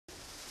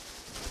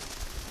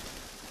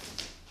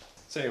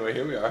So anyway,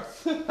 here we are.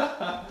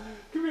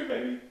 Come here,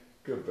 baby.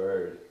 Good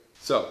bird.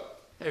 So,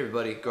 hey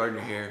everybody,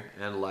 Gardner here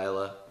and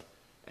Lila.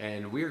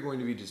 And we are going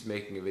to be just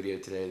making a video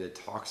today that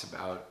talks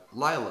about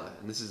Lila.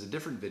 And this is a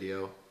different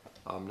video,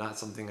 not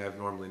something I've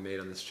normally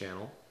made on this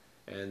channel.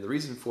 And the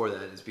reason for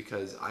that is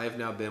because I have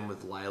now been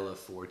with Lila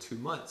for 2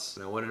 months.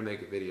 And I wanted to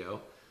make a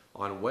video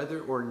on whether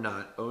or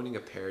not owning a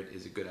parrot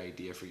is a good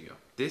idea for you.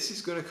 This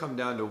is going to come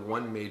down to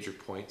one major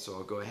point, so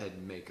I'll go ahead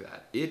and make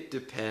that. It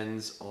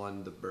depends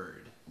on the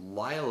bird.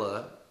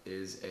 Lila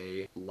is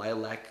a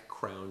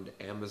lilac-crowned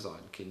Amazon.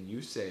 Can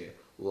you say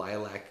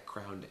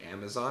lilac-crowned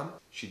Amazon?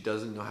 She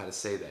doesn't know how to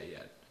say that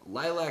yet.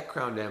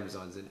 Lilac-crowned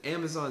Amazons, and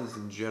Amazons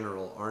in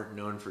general, aren't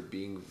known for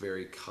being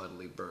very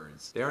cuddly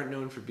birds. They aren't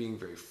known for being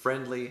very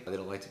friendly. They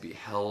don't like to be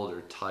held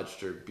or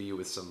touched or be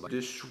with somebody.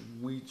 This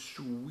sweet,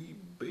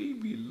 sweet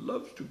baby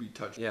loves to be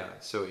touched. Yeah,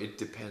 so it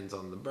depends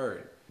on the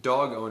bird.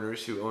 Dog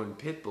owners who own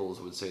pit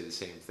bulls would say the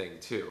same thing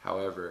too.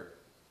 However,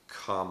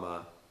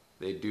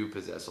 they do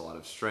possess a lot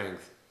of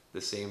strength.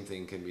 The same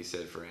thing can be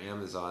said for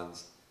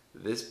Amazons.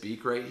 This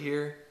beak right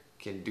here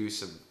can do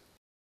some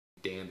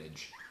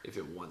damage if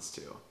it wants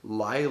to.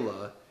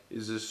 Lila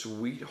is a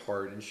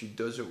sweetheart and she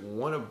doesn't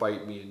want to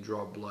bite me and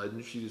draw blood,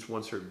 and she just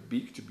wants her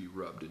beak to be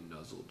rubbed and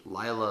nuzzled.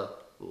 Lila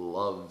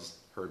loves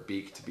her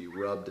beak to be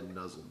rubbed and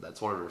nuzzled.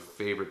 That's one of her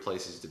favorite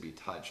places to be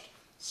touched.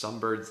 Some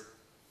birds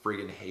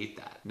friggin' hate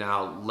that.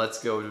 Now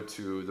let's go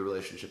to the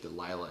relationship that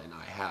Lila and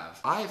I have.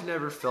 I've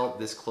never felt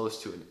this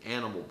close to an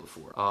animal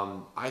before.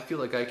 I feel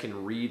like I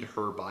can read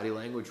her body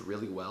language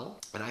really well,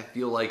 and I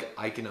feel like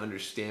I can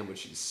understand what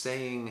she's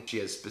saying. She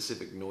has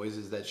specific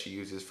noises that she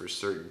uses for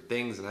certain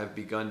things, and I've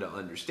begun to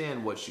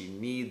understand what she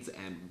needs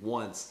and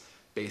wants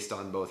based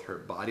on both her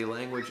body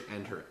language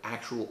and her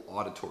actual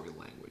auditory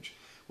language,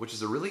 which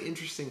is a really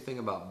interesting thing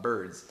about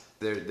birds.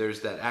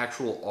 There's that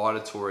actual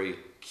auditory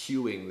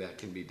cueing that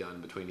can be done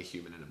between a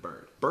human and a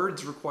bird.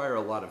 Birds require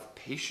a lot of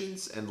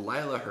patience, and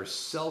Lila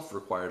herself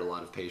required a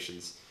lot of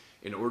patience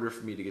in order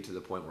for me to get to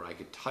the point where I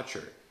could touch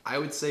her. I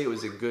would say it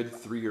was a good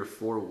 3 or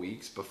 4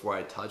 weeks before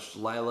I touched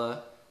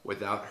Lila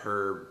without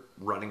her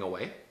running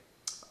away.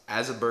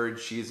 As a bird,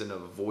 she's an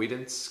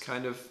avoidance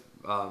kind of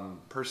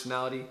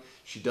personality.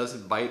 She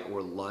doesn't bite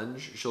or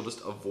lunge. She'll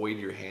just avoid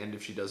your hand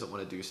if she doesn't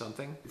want to do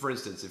something. For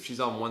instance, if she's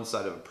on one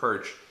side of a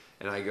perch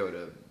and I go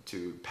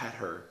to pet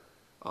her,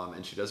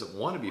 and she doesn't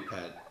want to be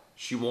pet,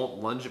 she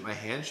won't lunge at my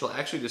hand. She'll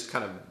actually just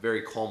kind of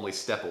very calmly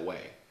step away.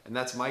 And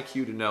that's my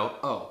cue to know,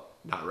 oh,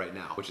 not right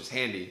now, which is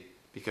handy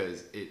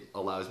because it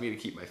allows me to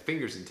keep my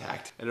fingers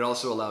intact. And it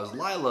also allows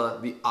Lila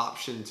the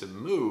option to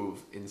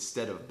move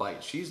instead of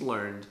bite. She's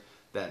learned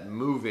that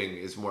moving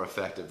is more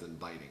effective than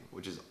biting,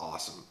 which is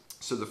awesome.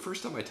 So the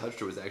first time I touched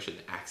her was actually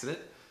an accident.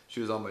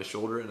 She was on my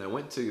shoulder and I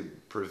went to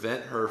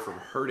prevent her from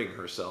hurting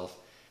herself,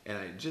 and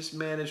I just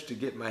managed to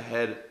get my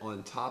hand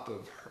on top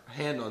of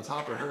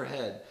her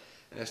head,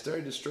 and I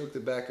started to stroke the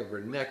back of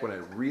her neck when I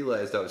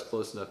realized I was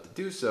close enough to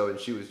do so, and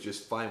she was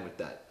just fine with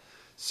that.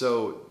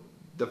 So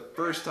the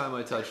first time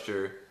I touched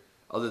her,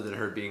 other than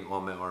her being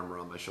on my arm or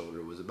on my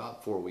shoulder, was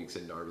about 4 weeks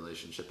into our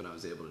relationship, and I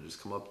was able to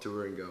just come up to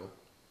her and go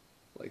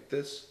like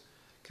this.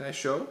 Can I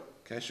show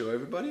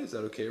everybody? Is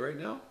that okay right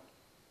now?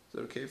 Is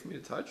that okay for me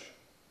to touch?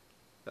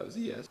 That was a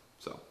yes.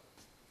 So,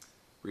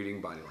 reading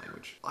body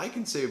language. I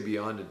can say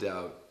beyond a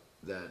doubt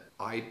that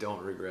I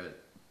don't regret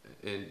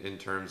in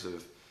terms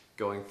of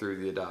going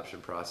through the adoption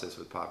process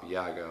with Papa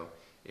Yago,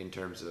 in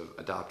terms of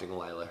adopting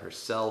Lila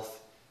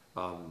herself,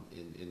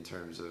 in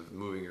terms of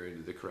moving her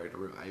into the correct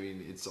room. I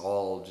mean, it's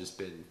all just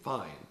been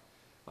fine.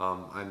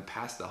 I'm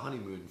past the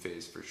honeymoon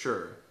phase for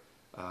sure.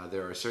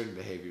 There are certain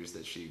behaviors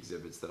that she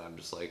exhibits that I'm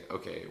just like,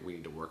 okay, we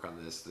need to work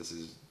on this. This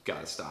has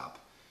got to stop.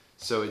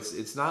 So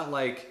it's not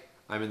like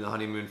I'm in the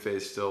honeymoon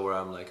phase still where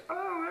I'm like,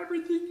 oh,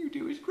 everything you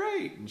do is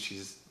great. And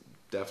she's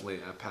definitely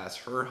past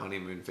her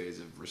honeymoon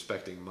phase of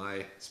respecting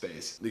my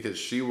space, because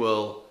she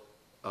will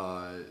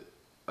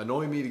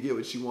annoy me to get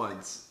what she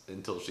wants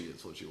until she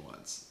gets what she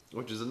wants,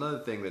 which is another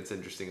thing that's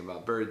interesting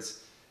about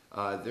birds.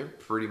 They're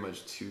pretty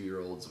much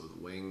 2-year-olds with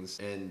wings,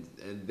 and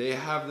they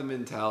have the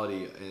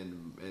mentality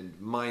and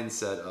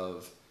mindset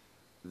of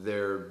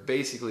they're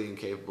basically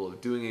incapable of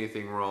doing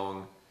anything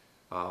wrong,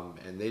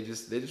 and they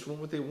just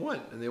want what they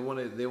want, and they want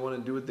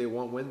to do what they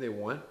want when they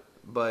want.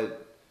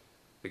 But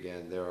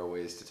again, there are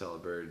ways to tell a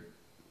bird,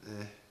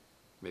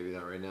 maybe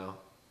not right now.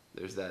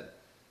 There's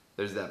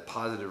that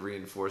positive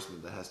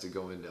reinforcement that has to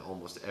go into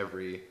almost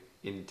every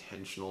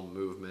intentional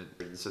movement.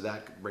 And so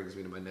that brings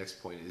me to my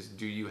next point, is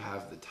do you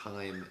have the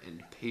time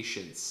and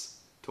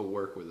patience to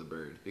work with a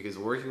bird? Because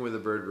working with a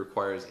bird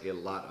requires a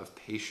lot of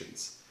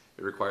patience.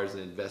 It requires an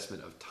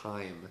investment of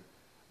time.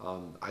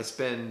 I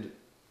spend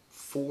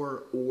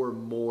 4 or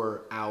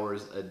more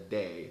hours a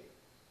day,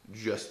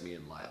 just me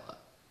and Lila.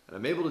 And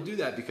I'm able to do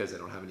that because I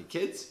don't have any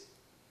kids,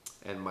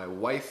 and my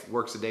wife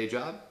works a day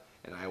job,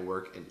 and I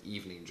work an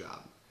evening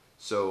job.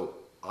 So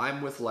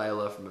I'm with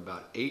Lila from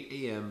about 8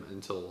 a.m.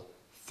 until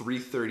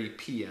 3:30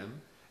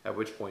 p.m., at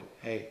which point,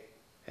 hey,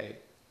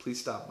 please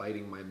stop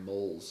biting my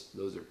moles.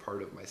 Those are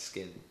part of my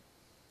skin.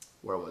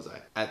 where was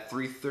I? At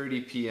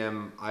 3:30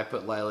 p.m. I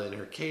put Lila in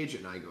her cage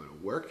and I go to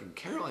work, and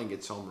Caroline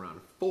gets home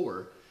around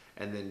 4,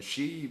 and then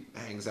she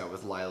hangs out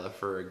with Lila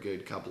for a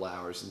good couple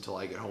hours until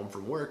I get home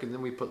from work, and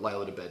then we put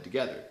Lila to bed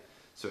together.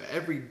 So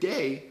every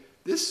day,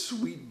 this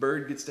sweet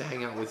bird gets to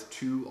hang out with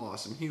 2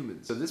 awesome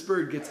humans. So this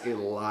bird gets a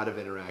lot of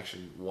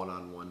interaction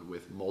one-on-one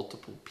with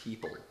multiple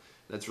people.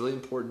 That's really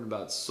important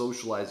about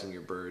socializing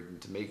your bird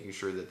and to making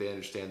sure that they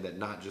understand that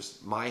not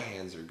just my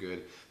hands are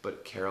good,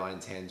 but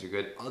Caroline's hands are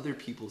good, other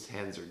people's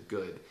hands are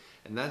good.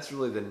 And that's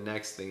really the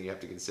next thing you have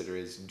to consider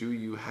is, do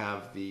you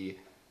have the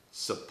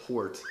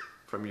support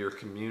from your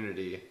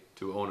community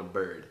to own a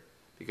bird?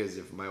 Because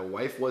if my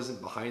wife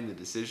wasn't behind the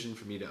decision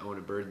for me to own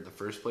a bird in the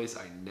first place,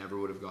 I never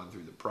would have gone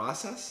through the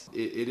process.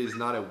 It is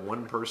not a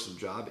one-person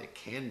job. It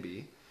can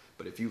be.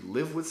 But if you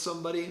live with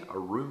somebody, a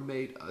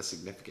roommate, a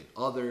significant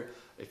other,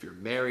 if you're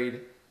married,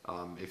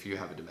 if you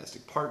have a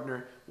domestic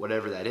partner,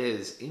 whatever that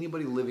is,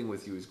 anybody living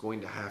with you is going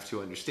to have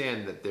to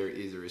understand that there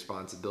is a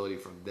responsibility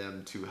from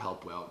them to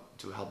help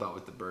out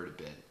with the bird a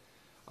bit.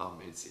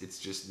 It's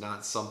just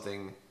not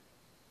something.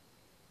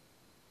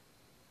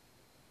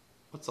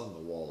 What's on the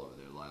wall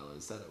over there, Lila?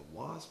 Is that a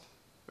wasp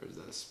or is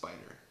that a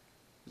spider?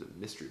 There's a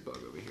mystery bug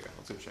over here.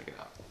 Let's go check it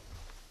out.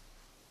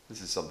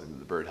 This is something that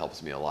the bird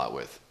helps me a lot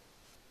with.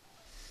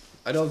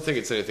 I don't think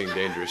it's anything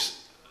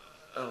dangerous.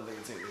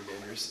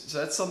 So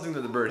that's something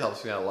that the bird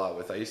helps me out a lot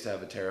with. I used to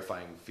have a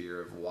terrifying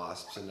fear of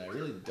wasps, and I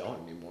really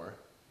don't anymore.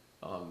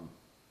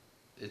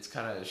 She's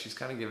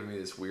kind of giving me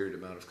this weird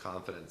amount of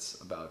confidence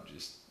about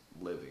just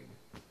living.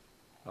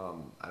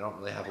 I don't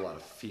really have a lot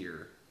of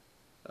fear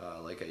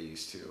like I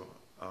used to.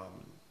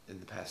 In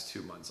the past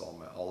 2 months,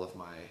 all of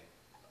my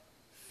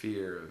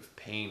fear of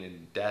pain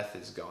and death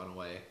has gone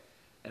away.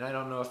 And I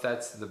don't know if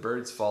that's the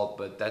bird's fault,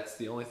 but that's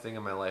the only thing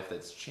in my life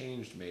that's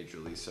changed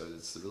majorly. So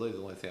it's really the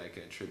only thing I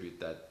can attribute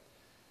that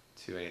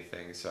to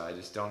anything. So I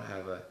just don't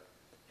have a,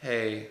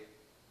 hey,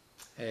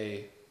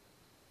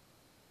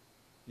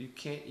 you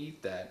can't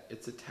eat that.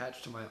 It's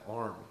attached to my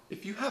arm.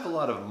 If you have a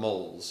lot of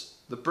moles,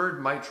 the bird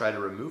might try to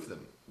remove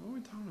them. What are we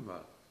talking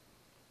about?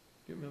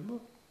 Do you remember?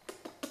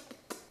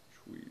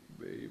 Sweet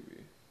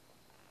baby.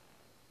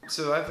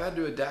 So I've had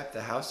to adapt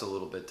the house a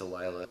little bit to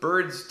Lila.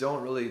 Birds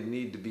don't really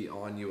need to be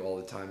on you all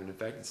the time. And in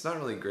fact, it's not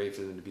really great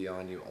for them to be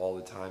on you all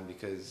the time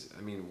because,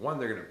 I mean, 1,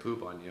 they're gonna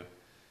poop on you.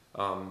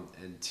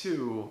 And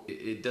 2,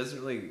 it doesn't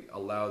really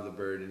allow the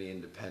bird any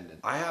independence.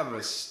 I have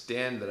a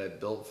stand that I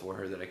built for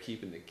her that I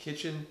keep in the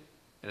kitchen,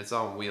 and it's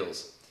on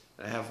wheels.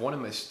 And I have one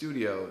in my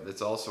studio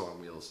that's also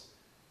on wheels.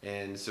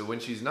 And so when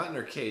she's not in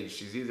her cage,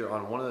 she's either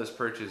on one of those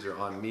perches or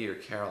on me or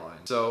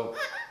Caroline. So,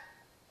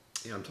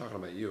 yeah, I'm talking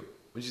about you.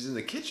 When she's in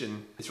the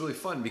kitchen, it's really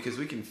fun because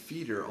we can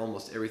feed her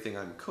almost everything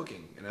I'm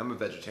cooking. And I'm a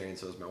vegetarian,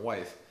 so is my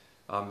wife.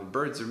 And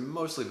birds are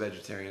mostly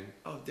vegetarian.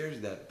 Oh, there's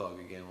that bug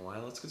again,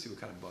 Lila. Let's go see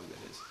what kind of bug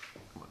that is.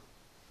 Come on.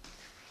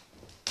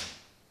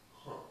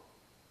 Huh.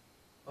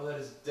 Oh, that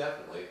is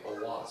definitely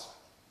a wasp.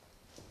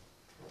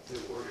 I'll tell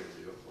you what we're going to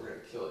do. We're going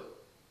to kill it.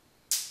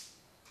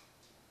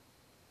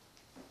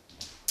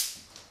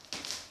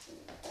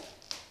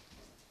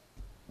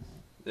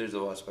 There's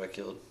the wasp I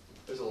killed.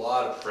 There's a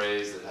lot of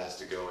praise that has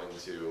to go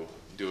into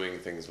doing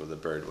things with a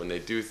bird. When they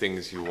do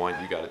things you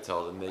want, you gotta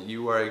tell them that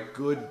you are a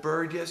good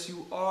bird. Yes,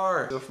 you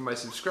are. So for my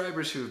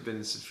subscribers who have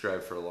been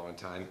subscribed for a long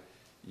time,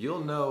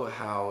 you'll know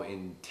how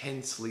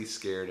intensely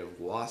scared of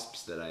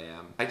wasps that I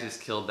am. I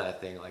just killed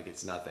that thing like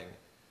it's nothing.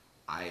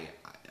 I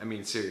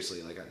mean,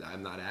 seriously, like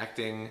I'm not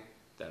acting.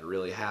 That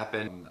really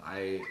happened.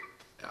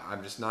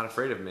 I'm just not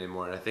afraid of them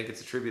anymore. And I think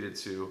it's attributed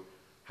to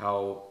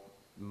how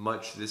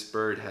much this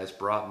bird has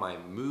brought my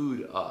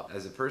mood up.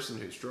 As a person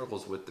who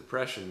struggles with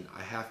depression,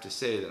 I have to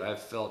say that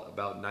I've felt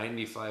about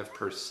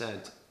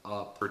 95%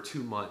 up for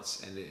 2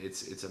 months, and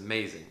it's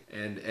amazing.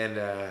 And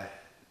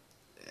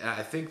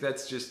I think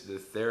that's just the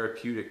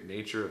therapeutic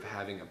nature of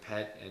having a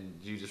pet, and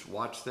you just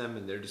watch them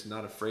and they're just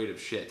not afraid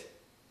of shit.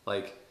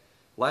 Like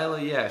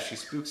Lila, yeah, she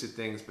spooks at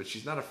things, but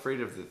she's not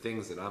afraid of the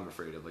things that I'm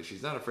afraid of. Like,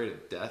 she's not afraid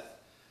of death.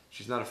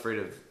 She's not afraid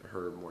of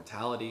her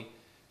mortality.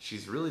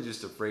 She's really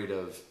just afraid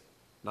of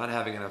not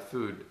having enough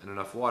food and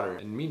enough water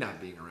and me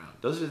not being around.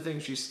 Those are the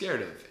things she's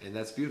scared of, and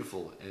that's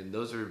beautiful. And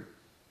those are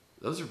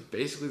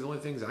basically the only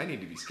things I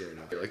need to be scared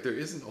of. Like, there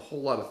isn't a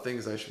whole lot of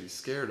things I should be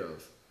scared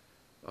of.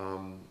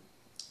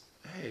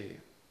 Hey,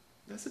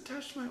 that's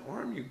attached to my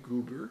arm, you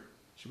goober.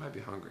 She might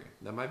be hungry.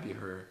 That might be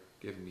her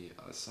giving me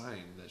a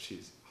sign that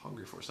she's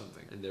hungry for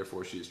something, and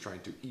therefore she is trying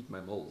to eat my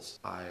moles.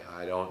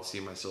 I don't see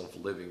myself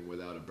living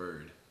without a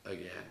bird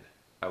again.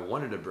 I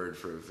wanted a bird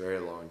for a very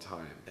long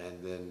time,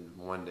 and then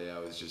one day I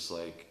was just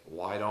like,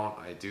 why don't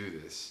I do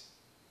this?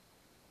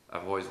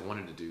 I've always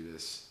wanted to do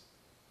this.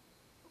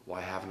 Why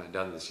haven't I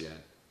done this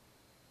yet?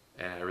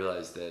 And I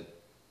realized that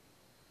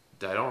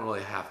I don't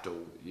really have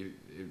to,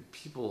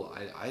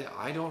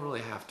 I don't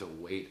really have to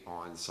wait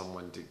on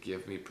someone to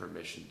give me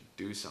permission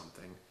to do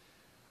something.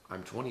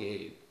 I'm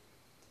 28.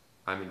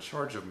 I'm in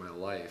charge of my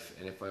life,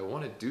 and if I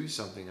want to do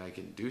something, I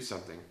can do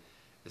something.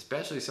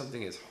 Especially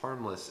something as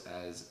harmless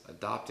as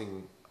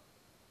adopting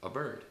a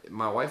bird.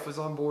 My wife was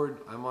on board,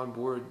 I'm on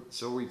board,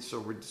 so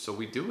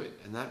we do it.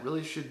 And that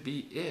really should be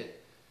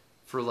it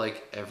for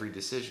like every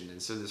decision.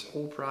 And so this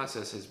whole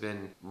process has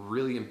been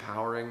really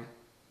empowering.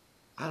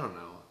 I don't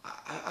know.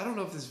 I don't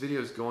know if this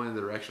video is going in the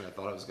direction I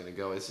thought it was going to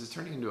go. This is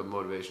turning into a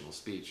motivational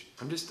speech.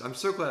 I'm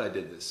so glad I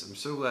did this. I'm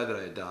so glad that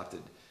I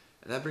adopted.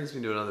 And that brings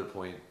me to another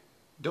point.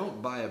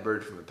 Don't buy a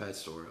bird from a pet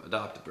store.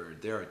 Adopt a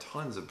bird. There are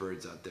tons of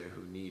birds out there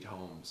who need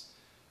homes.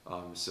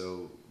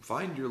 So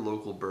find your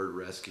local bird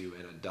rescue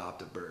and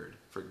adopt a bird.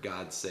 For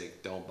God's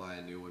sake, don't buy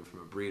a new one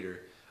from a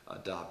breeder.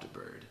 Adopt a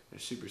bird. They're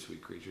super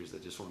sweet creatures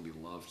that just want to be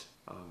loved.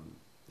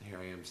 Here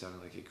I am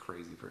sounding like a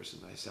crazy person.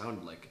 I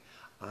sound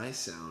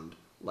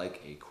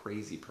like a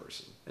crazy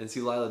person. And see,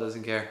 Lila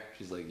doesn't care.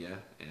 She's like, yeah,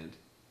 and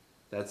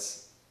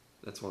that's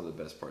one of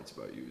the best parts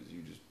about you is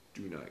you just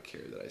do not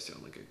care that I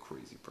sound like a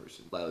crazy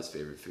person. Lila's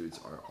favorite foods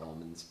are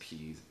almonds,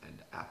 peas, and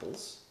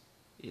apples,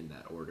 in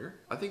that order.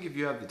 I think if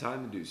you have the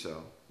time to do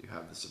so, you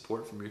have the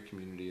support from your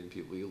community and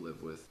people you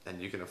live with,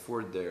 and you can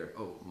afford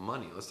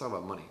money. Let's talk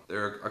about money.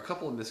 There are a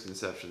couple of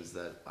misconceptions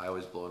that I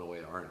was blown away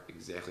aren't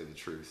exactly the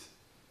truth.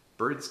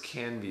 Birds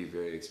can be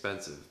very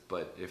expensive,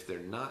 but if they're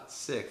not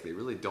sick, they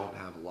really don't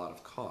have a lot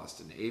of cost.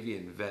 An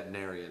avian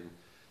veterinarian,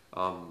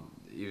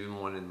 even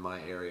one in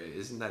my area,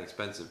 isn't that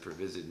expensive per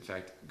visit. In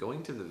fact,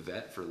 going to the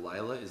vet for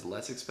Lila is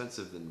less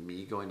expensive than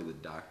me going to the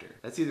doctor.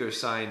 That's either a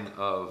sign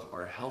of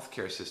our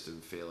healthcare system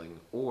failing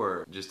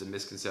or just a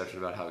misconception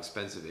about how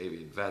expensive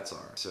avian vets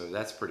are. So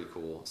that's pretty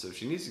cool. So if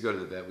she needs to go to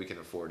the vet, we can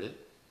afford it.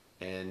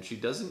 And she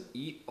doesn't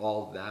eat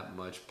all that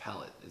much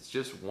pellet. It's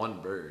just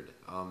one bird.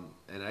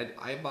 And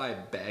I buy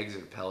bags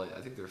of pellet. I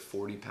think they're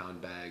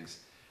 40-pound bags.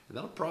 And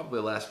that'll probably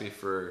last me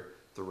for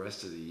the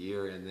rest of the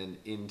year and then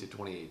into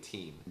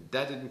 2018.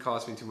 That didn't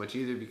cost me too much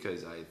either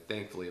because I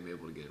thankfully am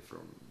able to get it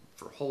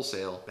for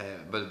wholesale.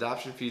 But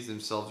adoption fees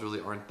themselves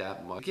really aren't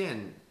that much.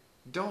 Again,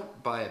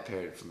 don't buy a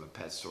parrot from a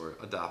pet store.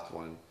 Adopt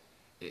one.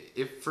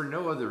 If for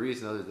no other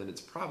reason other than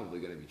it's probably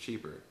going to be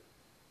cheaper.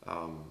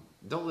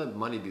 Don't let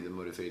money be the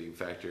motivating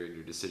factor in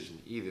your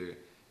decision either,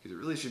 because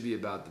it really should be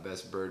about the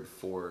best bird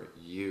for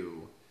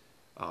you.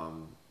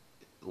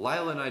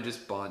 Lila and I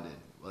just bonded.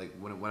 Like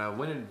when I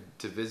went in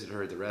to visit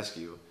her at the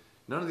rescue,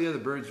 none of the other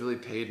birds really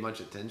paid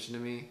much attention to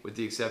me, with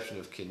the exception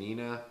of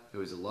Kanina,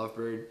 who is a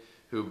lovebird,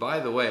 who,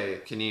 by the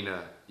way,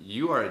 Kanina,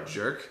 you are a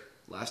jerk.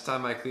 Last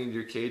time I cleaned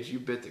your cage, you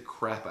bit the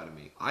crap out of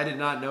me. I did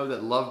not know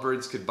that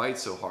lovebirds could bite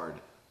so hard.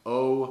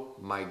 Oh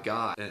my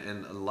God.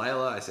 And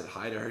Lila, I said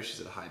hi to her. She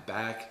said hi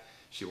back.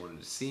 She wanted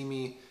to see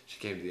me. She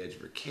came to the edge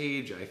of her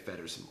cage. I fed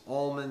her some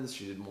almonds.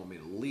 She didn't want me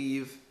to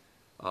leave.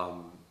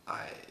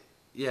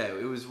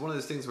 It was one of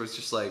those things where it's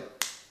just like,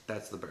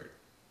 that's the bird.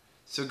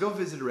 So go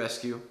visit a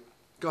rescue.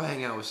 Go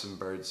hang out with some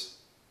birds.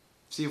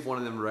 See if one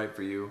of them are right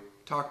for you.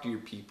 Talk to your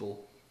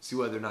people. See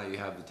whether or not you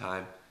have the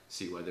time.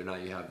 See whether or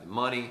not you have the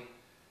money.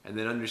 And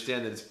then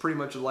understand that it's pretty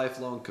much a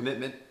lifelong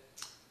commitment.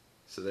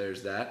 So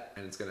there's that.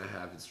 And it's going to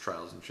have its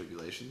trials and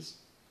tribulations.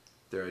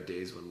 There are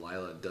days when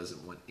Lila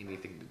doesn't want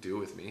anything to do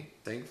with me.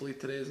 Thankfully,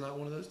 today is not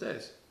one of those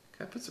days.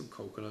 Can I put some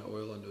coconut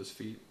oil on those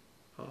feet?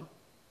 Huh?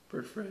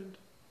 Bird friend?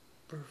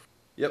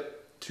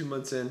 Yep, 2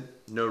 months in,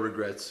 no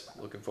regrets.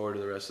 Looking forward to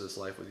the rest of this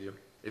life with you.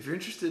 If you're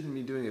interested in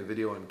me doing a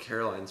video on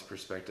Caroline's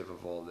perspective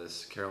of all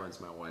this, Caroline's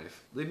my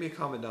wife, leave me a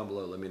comment down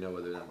below. Let me know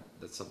whether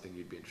that's something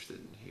you'd be interested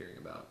in hearing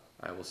about.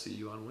 I will see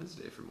you on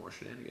Wednesday for more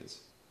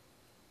shenanigans.